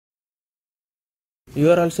You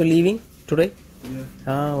are also leaving today?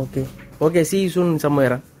 Yeah. Okay. Okay, see you soon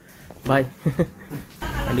somewhere. Bye.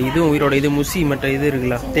 And இது உயிரோட இது முசி மற்ற இது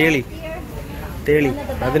இருக்குல்ல தேளி தேளி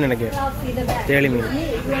அது நினைக்கிறேன் தேளி மீன்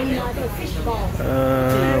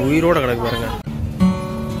உயிரோட கிடக்கு பாருங்க.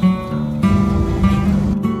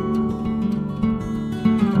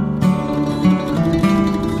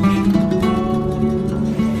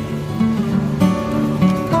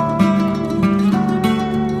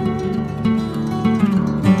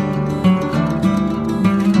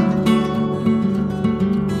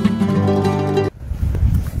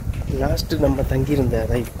 லாஸ்ட்டு நம்ம தங்கியிருந்த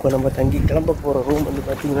அதான் இப்போ நம்ம தங்கி கிளம்ப போகிற ரூம் வந்து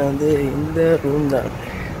பார்த்திங்கன்னா வந்து இந்த ரூம் தான்.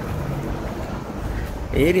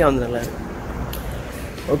 ஏரியா வந்து நல்லா இருக்கு.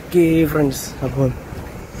 ஓகே ஃப்ரெண்ட்ஸ், அப்போ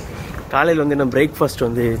காலையில் வந்து என்ன பிரேக்ஃபாஸ்ட்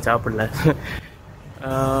வந்து சாப்பிடல.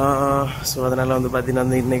 ஸோ அதனால் வந்து பார்த்திங்கன்னா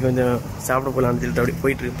வந்து இன்றைக்கி கொஞ்சம் சாப்பிட போகலான்னு சொல்லிட்டு அப்படி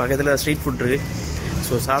போயிட்டுருக்கு. பக்கத்தில் ஸ்ட்ரீட் ஃபுட் இருக்குது.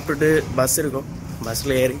 ஸோ சாப்பிட்டுட்டு பஸ் இருக்கும்,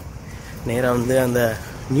 பஸ்ஸில் ஏறி நேராக வந்து அந்த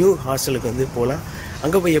நியூ ஹாஸ்டலுக்கு வந்து போகலாம்.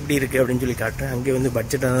 அங்கே போய் எப்படி இருக்குது அப்படின்னு சொல்லி காட்டுறேன். அங்கே வந்து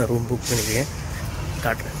பட்ஜெட்டான ரூம் புக் பண்ணிக்கிறேன்,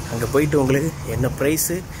 காட்டுறேன். அங்கே போயிட்டு உங்களுக்கு என்ன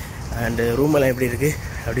ப்ரைஸு அண்டு ரூமெல்லாம் எப்படி இருக்குது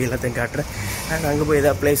அப்படி எல்லாத்தையும் காட்டுறேன். அண்ட் அங்கே போய்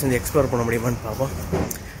எதாவது ப்ளேஸ் வந்து எக்ஸ்ப்ளோர் பண்ண முடியுமான்னு பார்ப்போம்.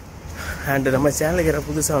 அண்டு நம்ம சேனலுக்கு யாராவது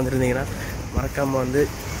புதுசாக வந்துருந்தீங்கன்னா மறக்காமல் வந்து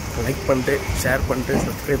லைக் பண்ணிட்டு ஷேர் பண்ணிட்டு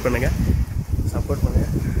சப்ஸ்கிரைப் பண்ணுங்கள், சப்போர்ட்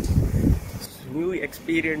பண்ணுங்கள். New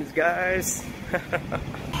experience guys.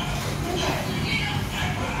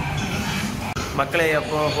 மக்களே,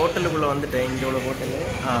 அப்போ ஹோட்டலுக்குள்ளே வந்துட்டேன். இங்கே உள்ள ஹோட்டலு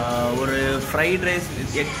ஒரு ஃப்ரைட் ரைஸ்,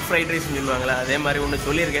 எக் ஃப்ரைட் ரைஸ்ன்னு சொல்லுவாங்களே அதே மாதிரி ஒன்று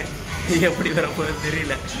சொல்லியிருக்கேன். எப்படி வரப்போது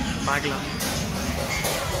தெரியல, பார்க்கலாம்.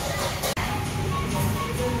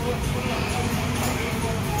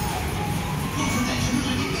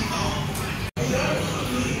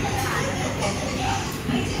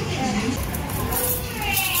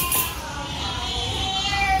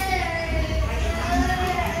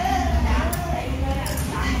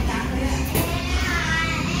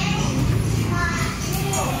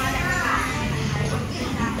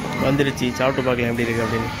 வந்துடுச்சு, சாப்பிட்டு பார்க்கலாம் எப்படி இருக்குது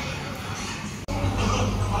அப்படின்னு.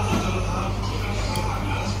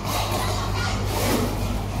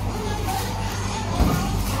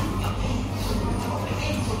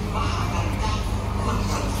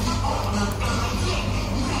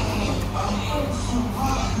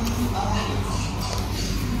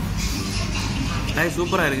 அது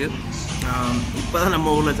சூப்பராக இருக்குது. இப்போ தான்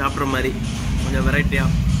நம்ம ஊரில் சாப்பிட்ற மாதிரி கொஞ்சம்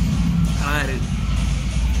வெரைட்டியாக அழகாக இருக்குது.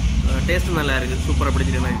 டேஸ்ட்டும் நல்லா இருக்குது, சூப்பராக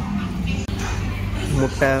பிடிச்சிட்டு மாதிரி.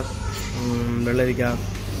 முட்டை, வெள்ளரிக்காய்,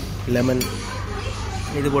 லெமன்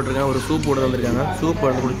இது போட்டிருக்காங்க. ஒரு சூப் போட்டு வந்திருக்காங்க. சூப்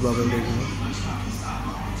வந்து குடிச்சு பார்க்க வேண்டியிருக்குங்க.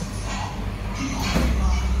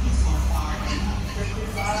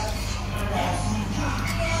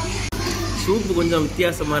 சூப்பு கொஞ்சம்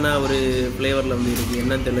வித்தியாசமான ஒரு ஃப்ளேவரில் வந்து இருக்குது.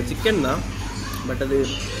 என்னன்னு தெரியல, சிக்கன் தான், பட் அது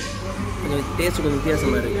கொஞ்சம் டேஸ்ட்டு கொஞ்சம்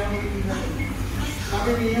வித்தியாசமாக இருக்குது.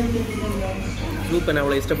 சூப்பை நான்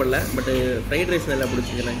அவ்வளோ இஷ்டப்படல, பட்டு ஃப்ரைட் ரைஸ் நல்லா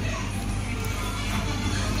பிடிச்சிக்கிறேன்.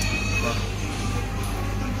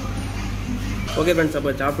 ஓகே ஃப்ரெண்ட்ஸ்,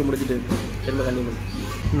 அப்போ சாப்பிட்டு முடிச்சுட்டு திரும்ப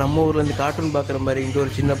கண்டிப்பாக நம்ம ஊரில் கார்ட்டூன் பார்க்குற மாதிரி இங்கே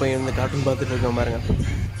ஒரு சின்ன பையன் வந்து கார்ட்டூன் பார்த்துட்டு இருக்கோம் பாருங்க.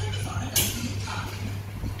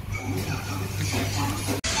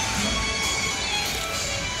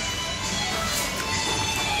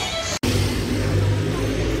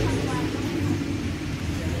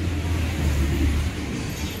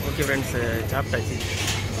 ஓகே ஃப்ரெண்ட்ஸ், சாப்பிட்டாச்சு.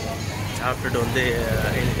 சாப்பிட்டுட்டு வந்து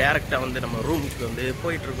டேரெக்டாக வந்து நம்ம ரூமுக்கு வந்து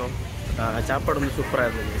போயிட்டுருக்கோம். சாப்பாடு வந்து சூப்பராக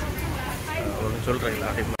இருந்தது. ஒன்று சொல்கிறீங்களா,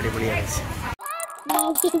 அடிப்படையாக இருந்துச்சு.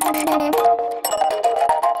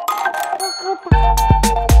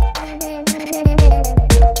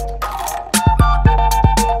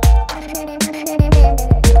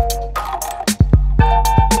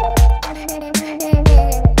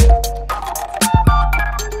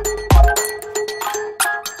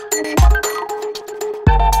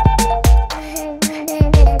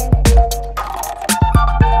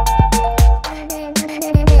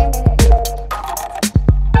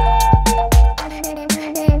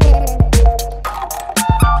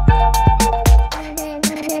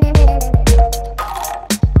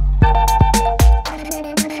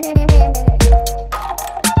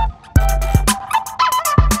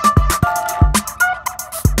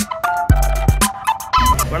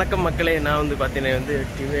 வணக்கம் மக்களே, நான் வந்து பார்த்தீங்கன்னா வந்து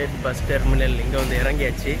டிவேட் பஸ் டெர்மினல் இங்கே வந்து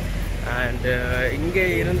இறங்கியாச்சு. அண்டு இங்கே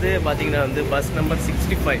இருந்து பார்த்தீங்கன்னா வந்து பஸ் நம்பர்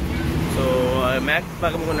 65. ஸோ மேப்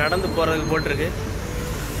பார்க்கும்போது நடந்து போகிறதுக்கு போட்டிருக்கு.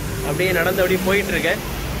 அப்படியே நடந்து அப்படியே போயிட்டுருக்கேன்.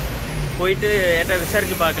 போயிட்டு ஏற்ற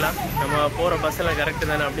விசாரித்து பார்க்கலாம் நம்ம போகிற பஸ்ஸெல்லாம்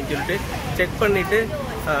கரெக்டு தானே அப்படின்னு சொல்லிட்டு செக் பண்ணிவிட்டு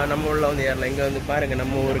நம்ம உள்ள வந்து ஏறலாம். இங்கே வந்து பாருங்கள்,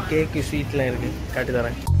 நம்ம ஒரு கேக்கு ஸ்வீட்லாம் இருக்குது, காட்டி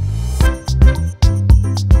தரேன்.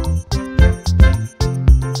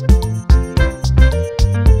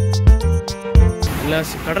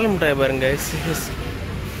 கடல் மிட்டாய் பாருங்க,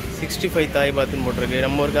 65 தாய் பாத்துன்னு போட்டிருக்கு.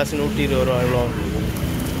 நம்ம ஒரு காசு 120 ரூபா எவ்வளோ.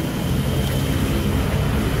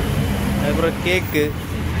 அதுக்கப்புறம் கேக்கு,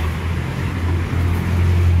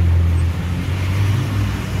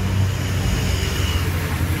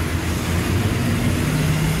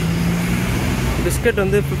 பிஸ்கட்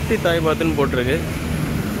வந்து 50 தாய் பாத்துன்னு போட்டிருக்கு.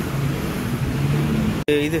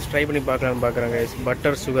 இது ட்ரை பண்ணி பார்க்கலான்னு பார்க்குறாங்க.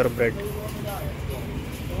 Butter sugar bread.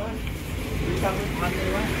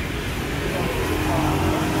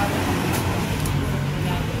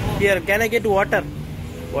 Here, can I get water?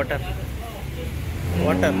 Water.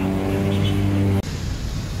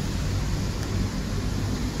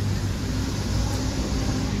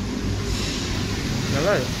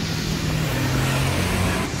 நல்லா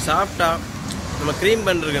சாப்பிட்டா நம்ம க்ரீம்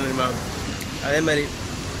பண்ணிருக்கேன் தெரியுமா, அதே மாதிரி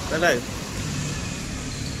நல்லா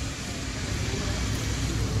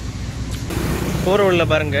போகிற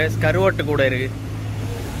ஊரில் பாருங்கள் கருவாட்டு கூட இருக்குது,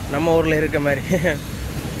 நம்ம ஊரில் இருக்க மாதிரி.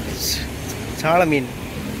 சால மீன்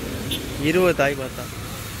 20 தாய் பார்த்தா,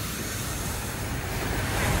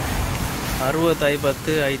 60 தாய்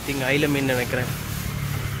பார்த்து. ஐ திங்க் ஐல மீன் நினைக்கிறேன்.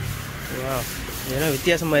 வா, ஏன்னா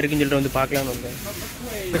வித்தியாசமாக இருக்குன்னு சொல்லிட்டு வந்து பார்க்கலான்னு வந்தேன்.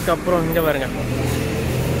 இதுக்கப்புறம் இங்கே பாருங்க,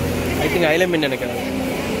 ஐ திங்க் ஐல மீன் நினைக்கிறேன்.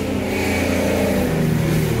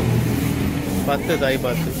 10 தாய்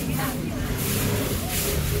பார்த்து.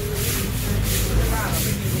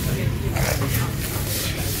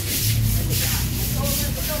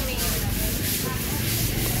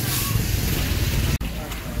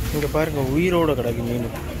 இங்கே பாருங்க உயிரோட கிடக்கு மீன்.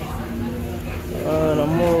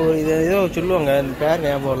 நம்ம இதை ஏதோ சொல்லுவாங்க, அந்த பேர்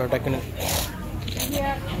ஞாபகம் இல்லை டக்குன்னு.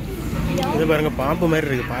 இது பாருங்க பாம்பு மாதிரி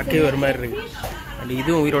இருக்குது, பார்க்கவே ஒரு மாதிரி இருக்குது. அண்ட்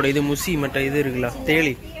இதுவும் உயிரோட. இது முசி மற்ற இது இருக்குல்ல,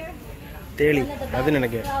 தேளி அது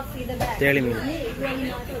நினைக்கிறேன். தேளி மீன்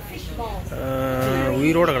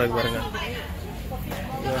உயிரோட கிடக்கு பாருங்க.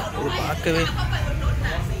 இது பார்க்கவே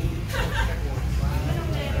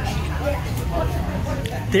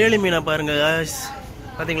தேளி மீனை பாருங்க.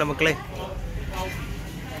 பார்த்தீங்களா மக்களே?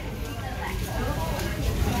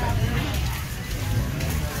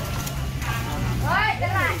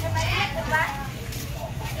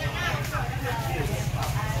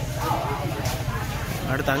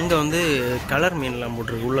 அடுத்து அங்கே வந்து கலர் மீன்லாம்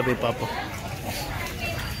போட்டிருக்கு, உள்ளே போய் பார்ப்போம்.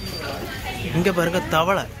 இங்கே பாருங்க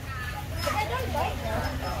தவளை.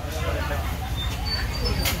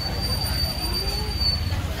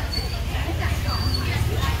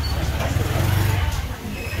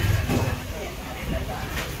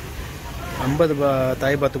 ஐம்பது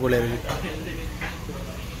தாய் பாத்து போல இருக்கு.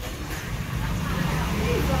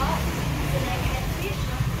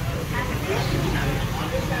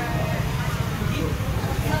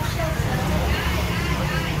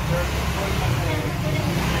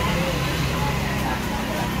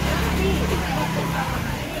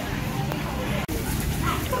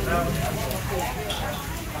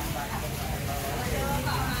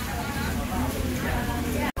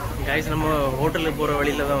 கைஸ், நம்ம ஹோட்டலுக்கு போகிற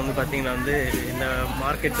வழியில் தான் வந்து பார்த்தீங்கன்னா வந்து இந்த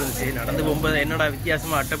மார்க்கெட் இருந்துச்சு. நடந்து போகும்போது என்னடா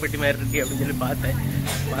வித்தியாசமாக அட்டைப்பெட்டி மாதிரி இருக்குது அப்படின்னு சொல்லி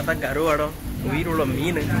பார்த்தா கருவாடம், உயிர் உள்ள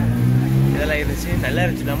மீன் இதெல்லாம் இருந்துச்சு. நல்லா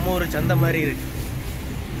இருந்துச்சு. நம்ம ஒரு சந்தை மாதிரி இருக்கு,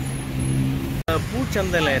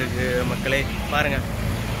 பூச்சந்தைலாம் இருக்கு மக்களே. பாருங்க,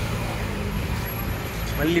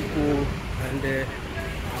 மல்லிப்பூ அண்டு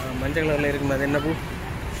மஞ்சள் கலரில் இருக்குமே, அது என்ன பூ?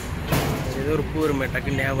 ஏதோ ஒரு பூ வருமே,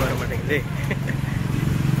 டக்குன்னு ஞாபகம் வர மாட்டேங்குது.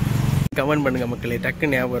 கமெண்ட் பண்ணுங்க மக்களே,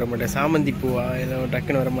 டக்குன்னு ஞாபகம் வர மாட்டேன். சாமந்தி பூவா ஏதோ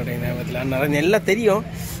டக்குன்னு வர மாட்டேங்க ஞாபகத்தில். நிறைய எல்லாம் தெரியும்,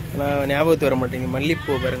 ஆனால் ஞாபகத்து வர மாட்டேங்க.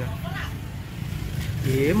 மல்லிப்பூ பாருங்க,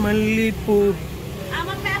 மல்லிப்பூ.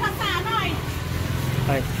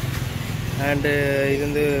 அண்ட் இது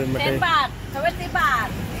வந்து 10 பாத் 20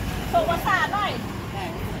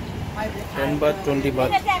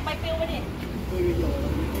 பாத்.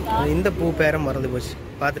 இந்த பூ பேரை மறந்து போச்சு,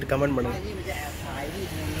 பார்த்துட்டு கமெண்ட் பண்ணுங்க.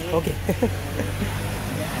 ஓகே.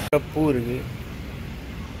 பூ இருக்கு.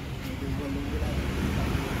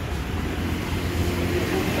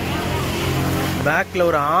 பேக்ல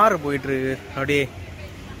ஒரு ஆறு போயிட்டு இருக்கு அப்படியே.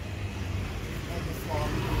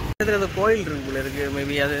 அந்த கோயில் இருக்கு போல இருக்கு,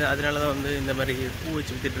 மேபி அதனாலதான் வந்து இந்த மாதிரி பூ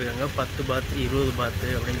வச்சு வித்துட்டு இருக்காங்க. 10 பாத்து 20 பாத்து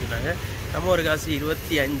அப்படின்னு சொன்னாங்க. நம்ம ஒரு காசு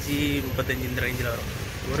 25 35 இந்த ரேஞ்சில் வரும்.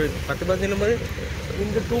 ஒரு 10 பாத்து சொல்லும்போது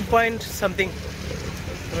இந்த 2 பாயிண்ட் சம்திங்,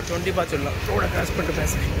 ஒரு 20 பாத்து சொல்லலாம். கூட காசு பண்ணிட்டு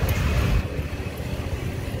பேசுறேன்.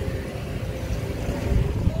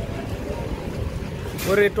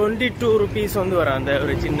 ஒரு 22 rupees வந்து வரும் அந்த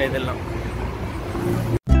ஒரு சின்ன இதெல்லாம்.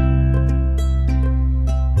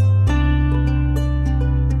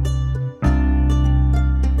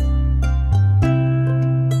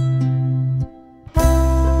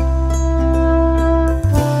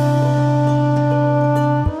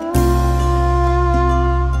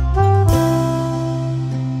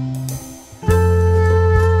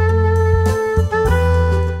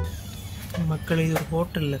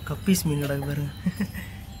 பீஸ் மீன் கிடக்கு பாருங்க.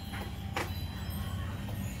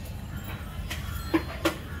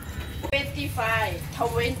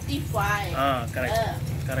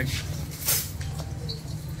 கரெக்ட்.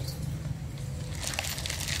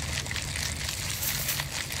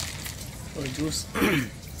 ஒரு ஜூஸ்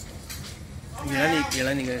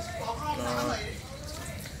இளநீ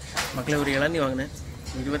மக்களே ஒரு இளநீ வாங்கினேன்.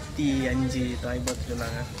 25 தாய் பாத்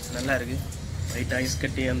சொன்னாங்க. நல்லா இருக்குது. லைட் ஐஸ்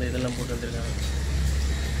கட்டி அந்த இதெல்லாம் போட்டு வந்துருக்காங்க.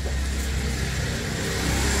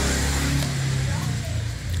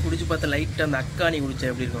 குடிச்சு பார்த்தா லைட்டாக அந்த அக்கானி குடிச்சா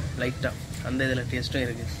எப்படி இருக்கும், லைட்டாக அந்த இதில் டேஸ்ட்டும்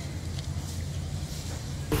இருக்குது.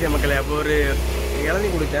 ஓகே மக்களே, அப்போ ஒரு இளநீ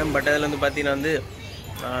குடித்தேன். பட் அதில் வந்து பார்த்தீங்கன்னா வந்து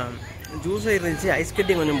ஜூஸாக இருந்துச்சு. ஐஸ்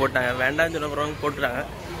கட்டி கொஞ்சம் போட்டாங்க. வேண்டாம்னு சொன்ன அப்புறம் போட்டுட்டாங்க.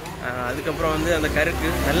 அதுக்கப்புறம் வந்து அந்த கருக்கு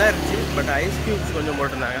நல்லா இருந்துச்சு. பட் ஐஸ் க்யூப்ஸ் கொஞ்சம்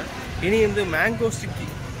போட்டிருந்தாங்க. இனி வந்து மேங்கோ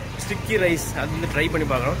ஸ்டிக்கி ரைஸ் அது வந்து ட்ரை பண்ணி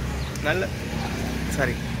பார்க்கணும்.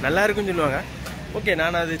 நல்லா இருக்குன்னு சொல்லுவாங்க. ஓகே,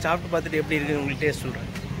 நான் அது சாப்பிட்டு பார்த்துட்டு எப்படி இருக்குன்னு உங்களுக்கு டேஸ்ட் சொல்கிறேன்.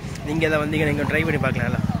 நீங்கள் எதாவது வந்தீங்கன்னா நீங்கள் ட்ரை பண்ணி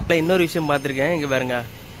பார்க்கலாம்ல. இல்லை, இன்னொரு விஷயம் பார்த்துருக்கேன். இங்கே பாருங்க,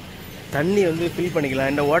 தண்ணி வந்து ஃபில் பண்ணிக்கலாம்.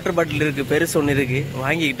 இந்த வாட்டர் பாட்டில் இருக்குது, பெருசு ஒன்று இருக்குது,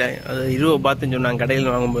 வாங்கிக்கிட்டேன். அது 20 பாத்துன்னு சொன்னாங்க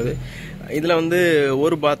கடையில் வாங்கும்போது. இதில் வந்து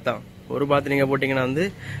ஒரு பாத் தான். ஒரு பாத் நீங்கள் போட்டிங்கன்னா வந்து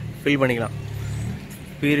ஃபில் பண்ணிக்கலாம்.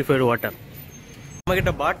 Purified water.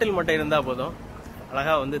 நம்மக்கிட்ட பாட்டில் மட்டும் இருந்தால் போதும்,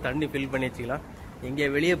 அழகாக வந்து தண்ணி ஃபில் பண்ணி வச்சுக்கலாம். எங்கே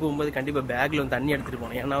வெளியே போகும்போது கண்டிப்பாக பேக்கில் வந்து தண்ணி எடுத்துகிட்டு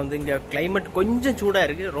போகணும். ஏன்னா வந்து இங்கே கிளைமேட் கொஞ்சம் சூடாக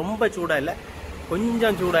இருக்குது. ரொம்ப சூடாக இல்லை,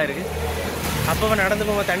 கொஞ்சம் சூடாக இருக்குது. அப்போ நடந்து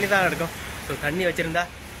போகும்போது தண்ணி தான் இருக்கும். ஸோ தண்ணி வச்சுருந்தா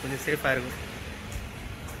கொஞ்சம் சேஃபாக இருக்கும்.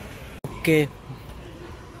 ஓகே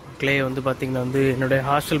கிளே வந்து பார்த்திங்கன்னா வந்து என்னுடைய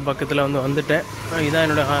ஹாஸ்டல் பக்கத்தில் வந்து வந்துட்டேன். இதான்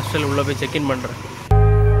என்னோடய ஹாஸ்டல். உள்ளே போய் செக்இன் பண்ணுறேன்.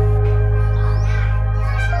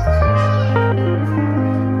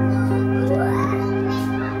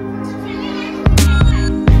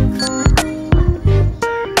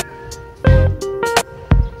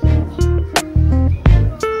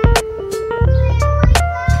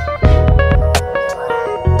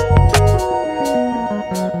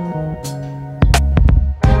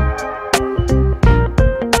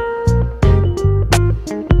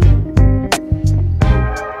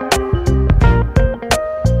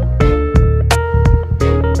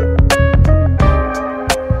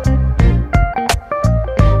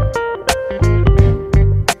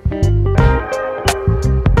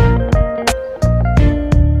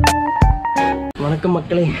 வணக்கம்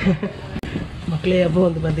மக்களே, அப்போ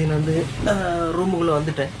வந்து பார்த்திங்கன்னா வந்து ரூமுக்குள்ளே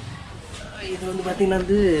வந்துட்டேன். இது வந்து பார்த்திங்கன்னா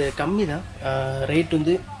வந்து கம்மி தான். ரேட்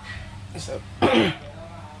வந்து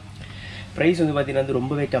ப்ரைஸ் வந்து பார்த்திங்கன்னா வந்து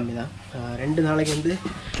ரொம்பவே கம்மி தான். 2 நாளைக்கு வந்து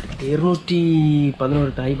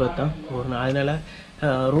 211 தாய் பார்த்தோம். ஒரு 4 நாளாக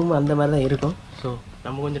ரூம் அந்த மாதிரி தான் இருக்கும். ஸோ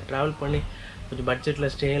நம்ம கொஞ்சம் ட்ராவல் பண்ணி கொஞ்சம்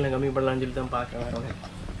பட்ஜெட்டில் ஸ்டேலாம் கம்மி பண்ணலான்னு சொல்லி தான் பார்க்குறேன். வேறு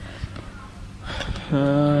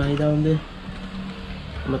இதான் வந்து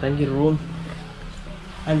நம்ம தங்கி ரூம்.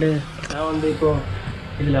 அண்டு நான் வந்து இப்போது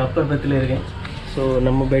இதில் அப்பர் பெத்தில் இருக்கேன். ஸோ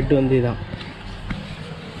நம்ம பெட்டு வந்து இதான்.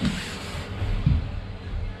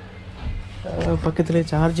 பக்கத்துலேயே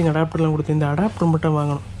சார்ஜிங் அடாப்டர்லாம் கொடுத்து, இந்த அடாப்டர் மட்டும்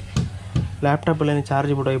வாங்கணும். லேப்டாப்பில் எனக்கு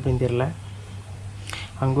சார்ஜ் போட எப்படின்னு தெரியல.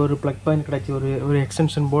 அங்கே ஒரு ப்ளக் பாயிண்ட் கிடச்சி, ஒரு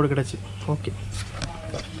எக்ஸ்டென்ஷன் போர்டு கிடச்சி.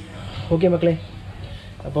 ஓகே மக்களே,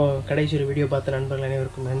 அப்போது கடைசி ஒரு வீடியோ பார்த்த நண்பர்கள்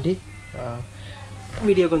அனைவருக்கும் நன்றி.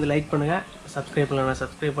 வீடியோக்கு வந்து லைக் பண்ணுங்கள், சப்ஸ்கிரைப் பண்ணலாம்,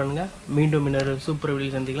 சப்ஸ்கிரைப் பண்ணுங்கள். மீண்டும் இன்னொரு சூப்பர்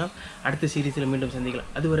வீடியோ சந்திக்கலாம். அடுத்த சீரீஸில் மீண்டும் சந்திக்கலாம்.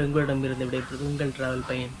 அதுவரை உங்களிடம் இருந்து விடைபெறுவது உங்கள் ட்ராவல்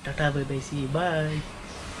பையன். டாடா பை பை, சி பாய்.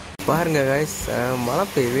 பாருங்க காய்ஸ், மழை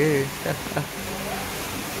பெய்யுது.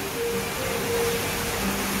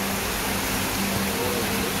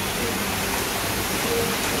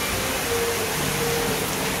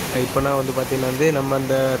 இப்போ நான் வந்து பார்த்தீங்கன்னா வந்து நம்ம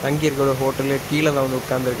அந்த தங்கியிருக்கிற ஹோட்டலில் கீழே தான் வந்து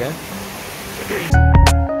உட்காந்துருக்கேன்.